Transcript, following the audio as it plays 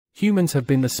Humans have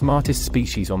been the smartest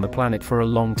species on the planet for a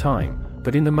long time,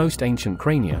 but in the most ancient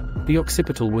crania, the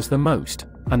occipital was the most,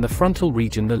 and the frontal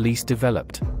region the least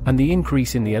developed, and the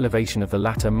increase in the elevation of the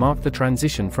latter marked the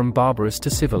transition from barbarous to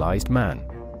civilized man.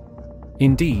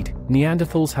 Indeed,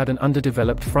 Neanderthals had an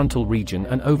underdeveloped frontal region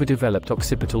and overdeveloped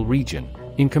occipital region,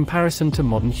 in comparison to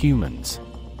modern humans.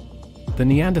 The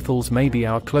Neanderthals may be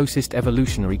our closest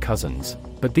evolutionary cousins,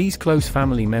 but these close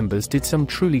family members did some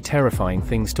truly terrifying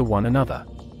things to one another.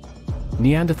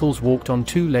 Neanderthals walked on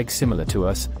two legs similar to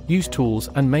us, used tools,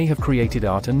 and may have created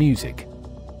art and music.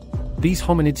 These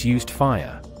hominids used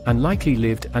fire, and likely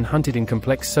lived and hunted in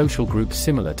complex social groups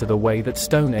similar to the way that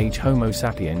Stone Age Homo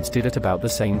sapiens did at about the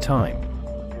same time.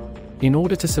 In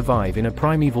order to survive in a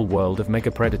primeval world of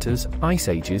megapredators, ice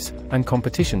ages, and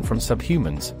competition from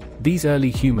subhumans, these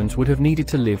early humans would have needed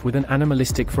to live with an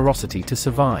animalistic ferocity to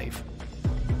survive.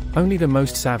 Only the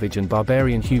most savage and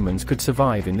barbarian humans could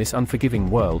survive in this unforgiving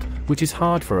world, which is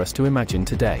hard for us to imagine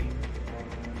today.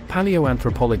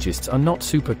 Paleoanthropologists are not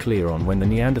super clear on when the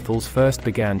Neanderthals first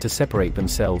began to separate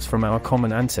themselves from our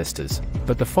common ancestors,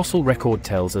 but the fossil record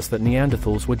tells us that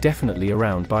Neanderthals were definitely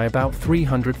around by about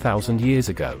 300,000 years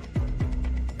ago.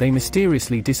 They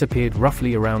mysteriously disappeared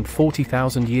roughly around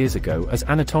 40,000 years ago as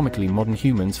anatomically modern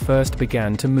humans first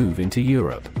began to move into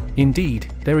Europe.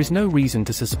 Indeed, there is no reason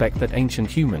to suspect that ancient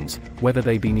humans, whether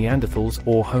they be Neanderthals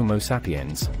or Homo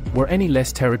sapiens, were any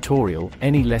less territorial,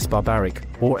 any less barbaric,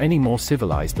 or any more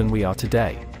civilized than we are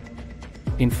today.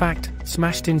 In fact,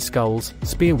 smashed-in skulls,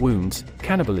 spear wounds,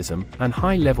 cannibalism, and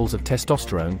high levels of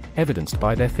testosterone, evidenced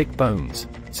by their thick bones,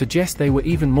 suggest they were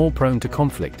even more prone to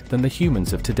conflict than the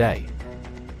humans of today.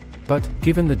 But,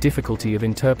 given the difficulty of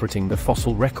interpreting the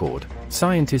fossil record,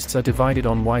 scientists are divided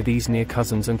on why these near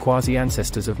cousins and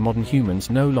quasi-ancestors of modern humans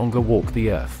no longer walk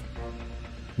the earth.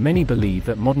 Many believe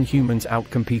that modern humans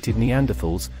outcompeted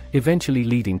Neanderthals, eventually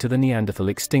leading to the Neanderthal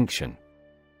extinction.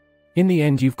 In the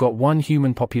end, you've got one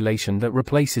human population that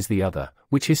replaces the other,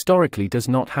 which historically does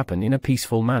not happen in a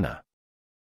peaceful manner.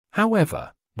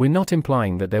 However, we're not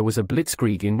implying that there was a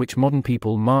blitzkrieg in which modern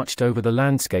people marched over the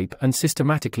landscape and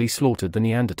systematically slaughtered the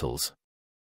Neanderthals.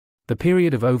 The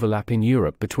period of overlap in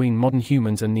Europe between modern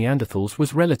humans and Neanderthals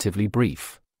was relatively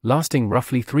brief, lasting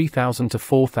roughly 3,000 to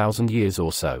 4,000 years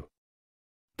or so.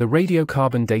 The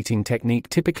radiocarbon dating technique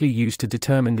typically used to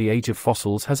determine the age of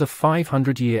fossils has a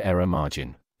 500-year error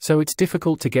margin, so it's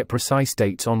difficult to get precise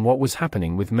dates on what was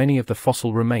happening with many of the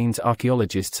fossil remains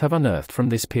archaeologists have unearthed from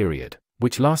this period,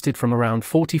 which lasted from around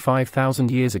 45,000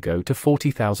 years ago to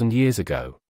 40,000 years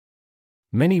ago.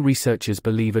 Many researchers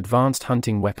believe advanced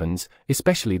hunting weapons,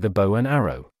 especially the bow and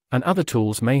arrow, and other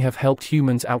tools may have helped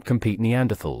humans outcompete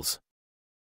Neanderthals.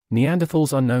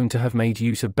 Neanderthals are known to have made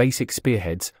use of basic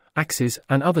spearheads, axes,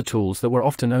 and other tools that were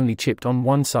often only chipped on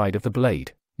one side of the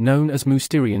blade, known as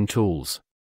Mousterian tools.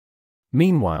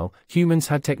 Meanwhile, humans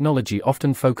had technology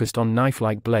often focused on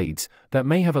knife-like blades that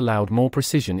may have allowed more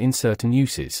precision in certain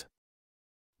uses.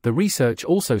 The research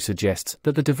also suggests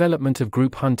that the development of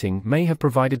group hunting may have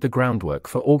provided the groundwork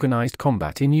for organized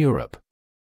combat in Europe.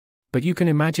 But you can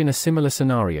imagine a similar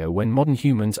scenario when modern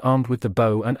humans armed with the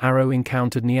bow and arrow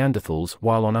encountered Neanderthals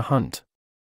while on a hunt.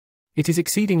 It is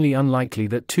exceedingly unlikely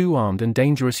that two armed and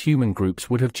dangerous human groups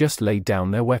would have just laid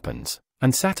down their weapons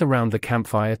and sat around the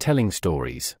campfire telling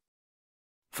stories.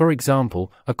 For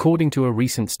example, according to a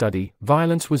recent study,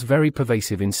 violence was very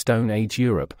pervasive in Stone Age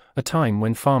Europe, a time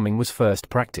when farming was first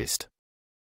practiced.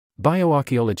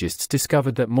 Bioarchaeologists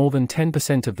discovered that more than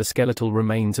 10% of the skeletal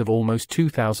remains of almost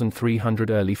 2,300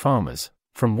 early farmers,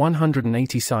 from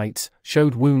 180 sites,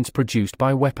 showed wounds produced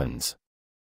by weapons.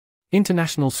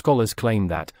 International scholars claim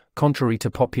that, contrary to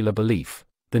popular belief,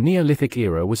 the Neolithic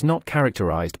era was not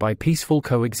characterized by peaceful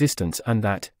coexistence and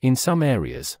that, in some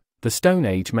areas, the Stone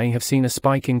Age may have seen a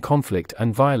spike in conflict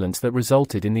and violence that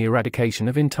resulted in the eradication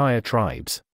of entire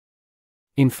tribes.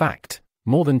 In fact,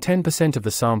 more than 10% of the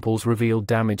samples revealed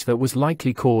damage that was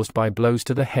likely caused by blows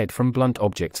to the head from blunt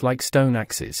objects like stone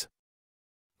axes.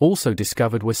 Also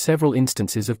discovered were several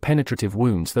instances of penetrative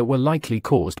wounds that were likely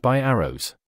caused by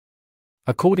arrows.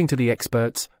 According to the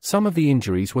experts, some of the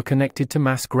injuries were connected to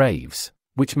mass graves,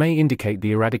 which may indicate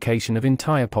the eradication of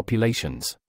entire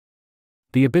populations.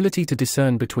 The ability to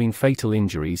discern between fatal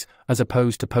injuries, as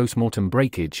opposed to post-mortem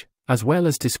breakage, as well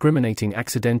as discriminating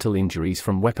accidental injuries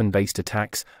from weapon-based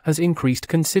attacks, has increased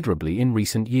considerably in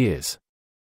recent years.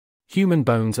 Human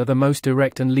bones are the most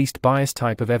direct and least biased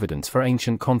type of evidence for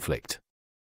ancient conflict.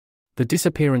 The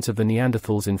disappearance of the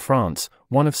Neanderthals in France,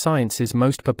 one of science's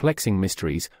most perplexing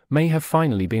mysteries, may have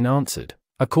finally been answered,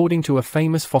 according to a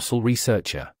famous fossil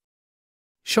researcher.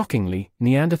 Shockingly,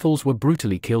 Neanderthals were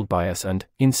brutally killed by us and,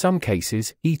 in some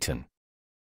cases, eaten.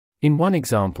 In one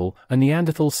example, a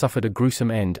Neanderthal suffered a gruesome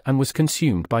end and was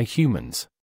consumed by humans.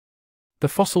 The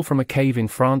fossil from a cave in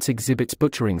France exhibits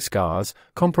butchering scars,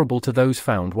 comparable to those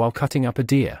found while cutting up a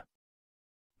deer.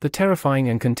 The terrifying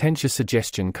and contentious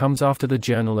suggestion comes after the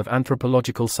Journal of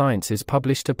Anthropological Sciences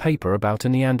published a paper about a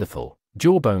Neanderthal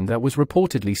jawbone that was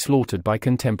reportedly slaughtered by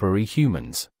contemporary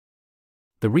humans.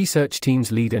 The research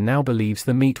team's leader now believes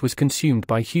the meat was consumed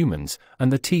by humans,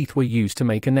 and the teeth were used to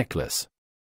make a necklace.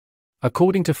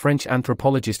 According to French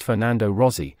anthropologist Fernando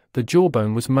Rossi, the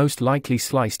jawbone was most likely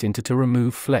sliced into to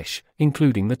remove flesh,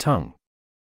 including the tongue.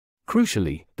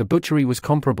 Crucially, the butchery was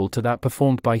comparable to that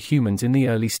performed by humans in the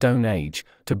early Stone Age,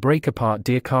 to break apart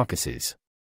deer carcasses.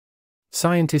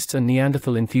 Scientists and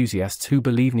Neanderthal enthusiasts who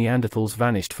believe Neanderthals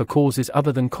vanished for causes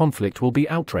other than conflict will be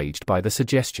outraged by the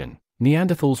suggestion.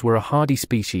 Neanderthals were a hardy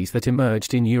species that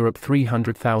emerged in Europe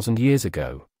 300,000 years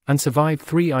ago, and survived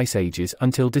 3 ice ages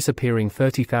until disappearing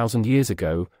 30,000 years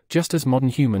ago, just as modern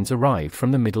humans arrived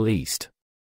from the Middle East.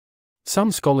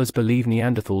 Some scholars believe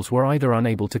Neanderthals were either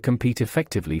unable to compete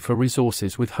effectively for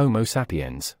resources with Homo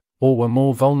sapiens, or were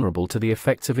more vulnerable to the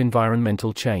effects of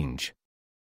environmental change.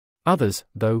 Others,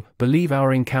 though, believe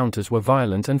our encounters were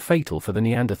violent and fatal for the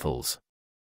Neanderthals.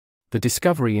 The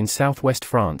discovery in southwest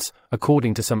France,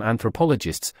 according to some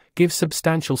anthropologists, gives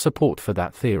substantial support for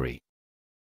that theory.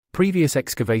 Previous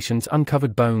excavations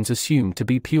uncovered bones assumed to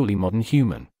be purely modern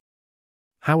human.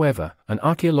 However, an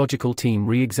archaeological team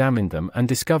re-examined them and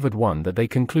discovered one that they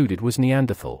concluded was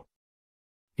Neanderthal.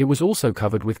 It was also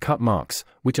covered with cut marks,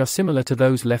 which are similar to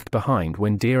those left behind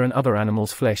when deer and other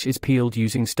animals' flesh is peeled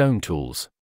using stone tools.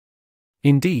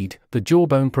 Indeed, the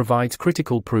jawbone provides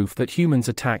critical proof that humans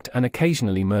attacked and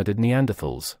occasionally murdered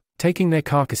Neanderthals, taking their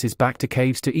carcasses back to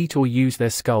caves to eat or use their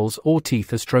skulls or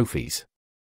teeth as trophies.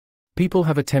 People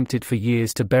have attempted for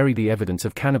years to bury the evidence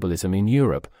of cannibalism in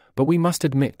Europe, but we must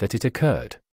admit that it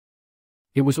occurred.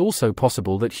 It was also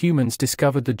possible that humans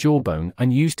discovered the jawbone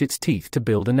and used its teeth to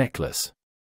build a necklace.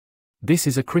 This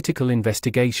is a critical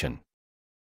investigation.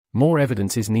 More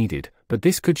evidence is needed, but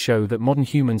this could show that modern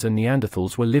humans and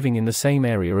Neanderthals were living in the same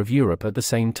area of Europe at the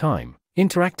same time,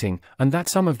 interacting, and that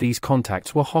some of these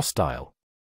contacts were hostile.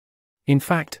 In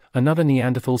fact, another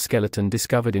Neanderthal skeleton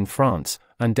discovered in France,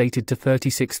 and dated to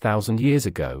 36,000 years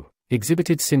ago,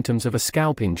 exhibited symptoms of a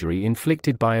scalp injury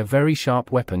inflicted by a very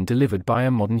sharp weapon delivered by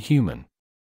a modern human.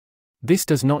 This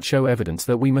does not show evidence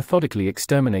that we methodically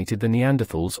exterminated the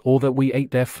Neanderthals or that we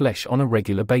ate their flesh on a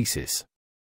regular basis.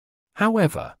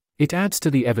 However, it adds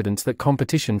to the evidence that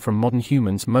competition from modern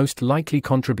humans most likely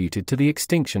contributed to the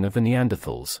extinction of the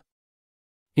Neanderthals.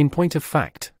 In point of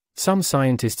fact, some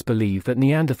scientists believe that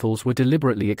Neanderthals were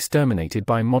deliberately exterminated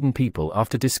by modern people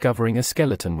after discovering a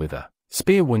skeleton with a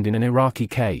spear wound in an Iraqi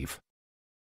cave.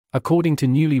 According to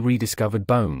newly rediscovered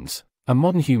bones, a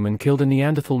modern human killed a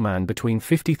Neanderthal man between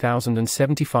 50,000 and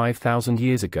 75,000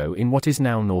 years ago in what is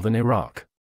now northern Iraq.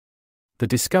 The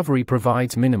discovery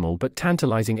provides minimal but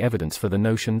tantalizing evidence for the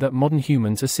notion that modern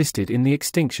humans assisted in the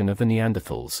extinction of the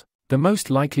Neanderthals. The most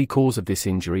likely cause of this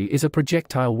injury is a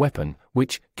projectile weapon,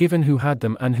 which, given who had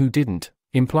them and who didn't,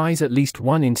 implies at least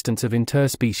one instance of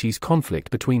interspecies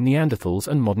conflict between Neanderthals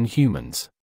and modern humans.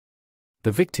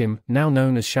 The victim, now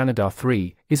known as Shanidar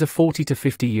III, is a 40 to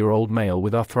 50-year-old male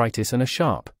with arthritis and a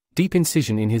sharp, deep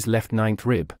incision in his left ninth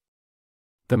rib.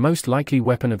 The most likely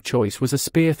weapon of choice was a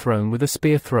spear thrown with a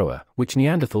spear thrower, which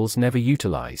Neanderthals never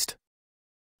utilized.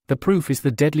 The proof is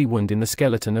the deadly wound in the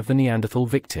skeleton of the Neanderthal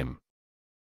victim.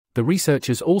 The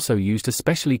researchers also used a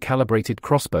specially calibrated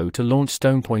crossbow to launch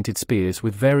stone-pointed spears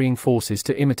with varying forces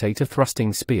to imitate a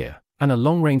thrusting spear, and a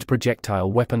long-range projectile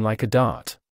weapon like a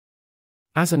dart.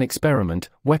 As an experiment,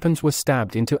 weapons were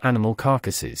stabbed into animal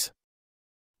carcasses.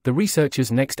 The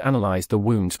researchers next analyzed the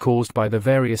wounds caused by the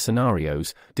various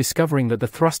scenarios, discovering that the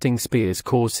thrusting spears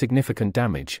caused significant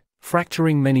damage,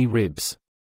 fracturing many ribs.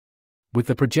 With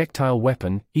the projectile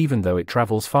weapon, even though it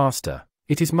travels faster,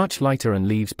 it is much lighter and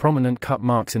leaves prominent cut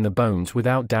marks in the bones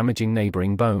without damaging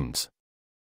neighboring bones.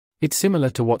 It's similar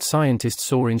to what scientists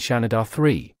saw in Shanidar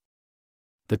III.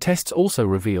 The tests also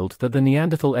revealed that the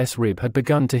Neanderthal's rib had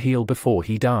begun to heal before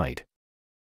he died.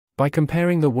 By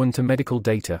comparing the wound to medical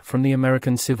data from the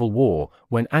American Civil War,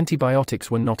 when antibiotics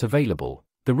were not available,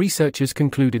 the researchers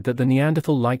concluded that the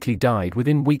Neanderthal likely died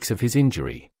within weeks of his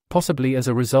injury, possibly as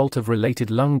a result of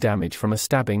related lung damage from a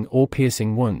stabbing or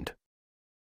piercing wound.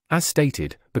 As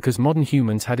stated, because modern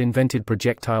humans had invented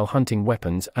projectile hunting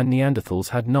weapons and Neanderthals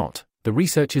had not, the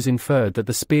researchers inferred that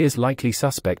the spear's likely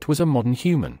suspect was a modern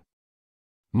human.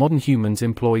 Modern humans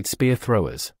employed spear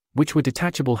throwers, which were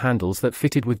detachable handles that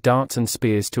fitted with darts and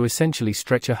spears to essentially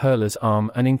stretch a hurler's arm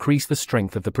and increase the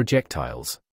strength of the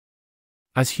projectiles.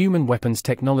 As human weapons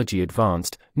technology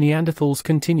advanced, Neanderthals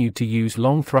continued to use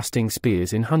long thrusting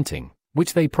spears in hunting,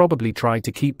 which they probably tried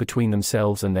to keep between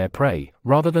themselves and their prey,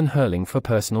 rather than hurling for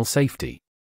personal safety.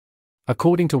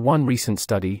 According to one recent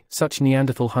study, such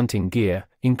Neanderthal hunting gear,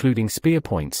 including spear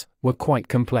points, were quite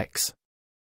complex.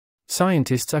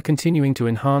 Scientists are continuing to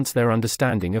enhance their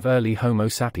understanding of early Homo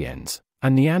sapiens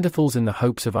and Neanderthals in the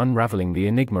hopes of unraveling the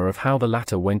enigma of how the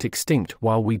latter went extinct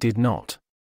while we did not.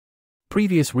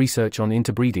 Previous research on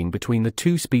interbreeding between the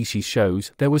two species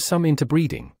shows there was some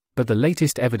interbreeding, but the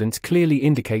latest evidence clearly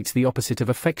indicates the opposite of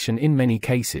affection in many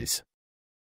cases.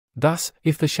 Thus,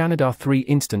 if the Shanidar 3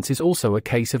 instance is also a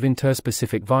case of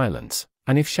interspecific violence,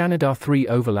 and if Shanidar 3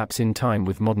 overlaps in time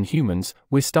with modern humans,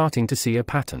 we're starting to see a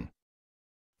pattern.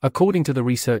 According to the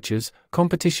researchers,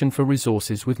 competition for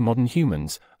resources with modern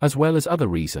humans, as well as other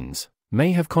reasons,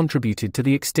 may have contributed to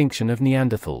the extinction of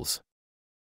Neanderthals.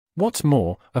 What's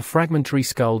more, a fragmentary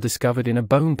skull discovered in a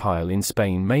bone pile in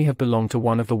Spain may have belonged to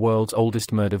one of the world's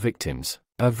oldest murder victims,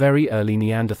 a very early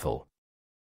Neanderthal.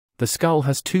 The skull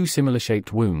has two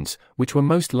similar-shaped wounds, which were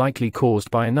most likely caused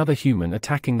by another human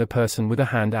attacking the person with a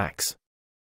hand axe.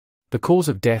 The cause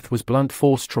of death was blunt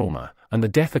force trauma, and the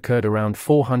death occurred around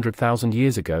 400,000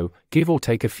 years ago, give or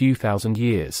take a few thousand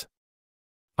years.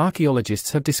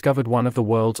 Archaeologists have discovered one of the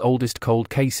world's oldest cold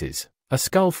cases, a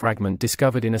skull fragment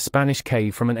discovered in a Spanish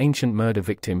cave from an ancient murder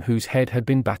victim whose head had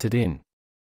been battered in.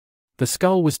 The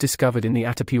skull was discovered in the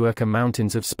Atapuerca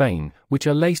Mountains of Spain, which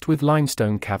are laced with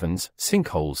limestone caverns,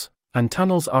 sinkholes, and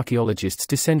tunnels. Archaeologists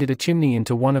descended a chimney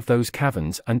into one of those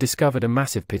caverns and discovered a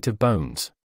massive pit of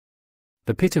bones.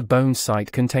 The pit of bones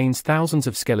site contains thousands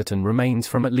of skeleton remains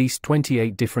from at least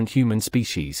 28 different human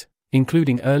species,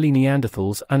 including early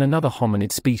Neanderthals and another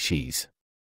hominid species.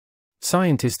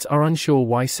 Scientists are unsure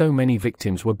why so many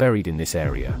victims were buried in this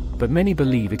area, but many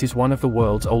believe it is one of the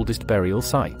world's oldest burial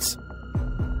sites.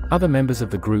 Other members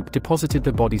of the group deposited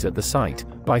the bodies at the site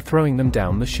by throwing them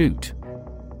down the chute.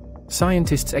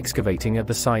 Scientists excavating at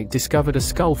the site discovered a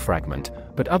skull fragment,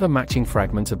 but other matching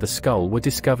fragments of the skull were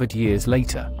discovered years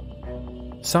later.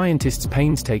 Scientists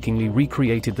painstakingly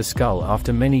recreated the skull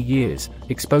after many years,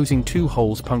 exposing two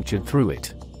holes punctured through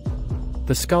it.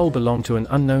 The skull belonged to an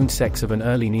unknown sex of an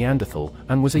early Neanderthal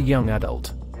and was a young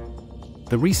adult.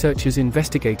 The researchers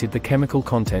investigated the chemical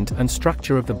content and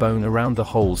structure of the bone around the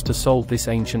holes to solve this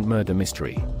ancient murder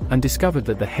mystery, and discovered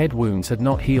that the head wounds had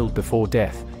not healed before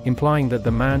death, implying that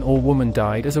the man or woman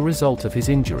died as a result of his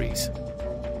injuries.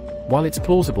 While it's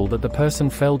plausible that the person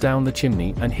fell down the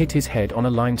chimney and hit his head on a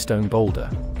limestone boulder,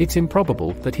 it's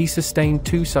improbable that he sustained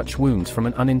two such wounds from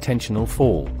an unintentional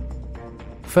fall.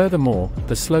 Furthermore,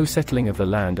 the slow settling of the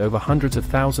land over hundreds of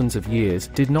thousands of years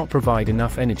did not provide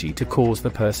enough energy to cause the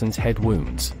person's head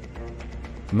wounds.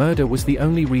 Murder was the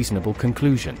only reasonable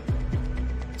conclusion.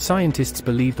 Scientists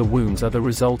believe the wounds are the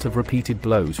result of repeated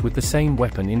blows with the same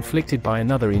weapon inflicted by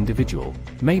another individual,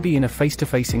 maybe in a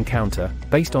face-to-face encounter,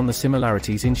 based on the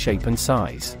similarities in shape and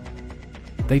size.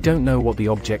 They don't know what the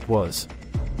object was.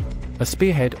 A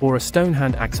spearhead or a stone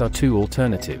hand axe are two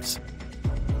alternatives.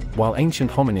 While ancient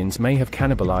hominins may have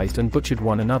cannibalized and butchered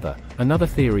one another, another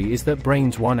theory is that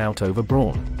brains won out over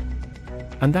brawn.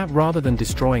 And that rather than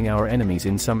destroying our enemies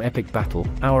in some epic battle,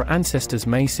 our ancestors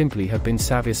may simply have been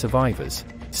savvier survivors,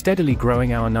 steadily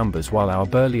growing our numbers while our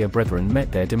burlier brethren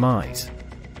met their demise.